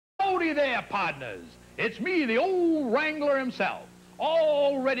Howdy there, partners. It's me, the old Wrangler himself,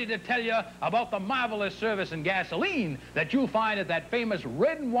 all ready to tell you about the marvelous service in gasoline that you'll find at that famous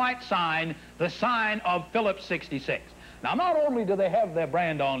red and white sign, the sign of Phillips 66. Now, not only do they have their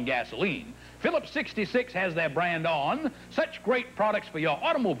brand on gasoline, Phillips 66 has their brand on such great products for your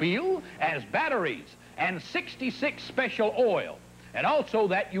automobile as batteries and 66 special oil, and also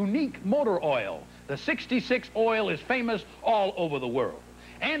that unique motor oil. The 66 oil is famous all over the world.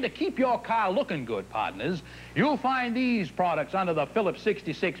 And to keep your car looking good, partners, you'll find these products under the Phillips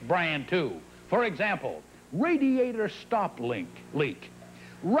 66 brand, too. For example, radiator stop leak,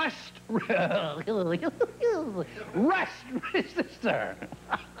 rust resistor,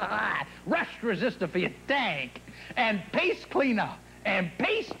 rust resistor for your tank, and paste cleaner, and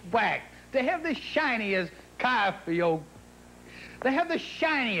paste wax. They have the shiniest car for your... They have the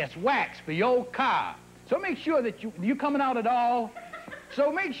shiniest wax for your car. So make sure that you coming out at all? So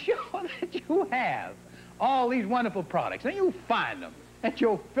make sure that you have all these wonderful products, and you'll find them at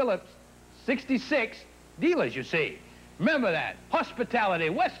your Phillips 66 dealers, you see. Remember that. Hospitality,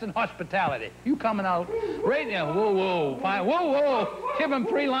 Western hospitality. You coming out right now. Whoa, whoa, fine. Whoa, whoa. Give him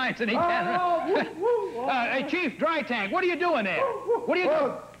 3 lines and he can. Hey, Chief, dry tank, what are you doing there? What are you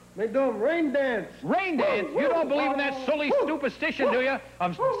doing? They doing rain dance. Rain dance? You don't believe in that silly superstition, do you?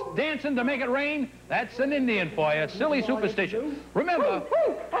 Of dancing to make it rain? That's an Indian for you. Silly superstition. Remember,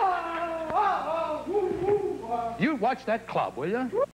 you watch that club, will you?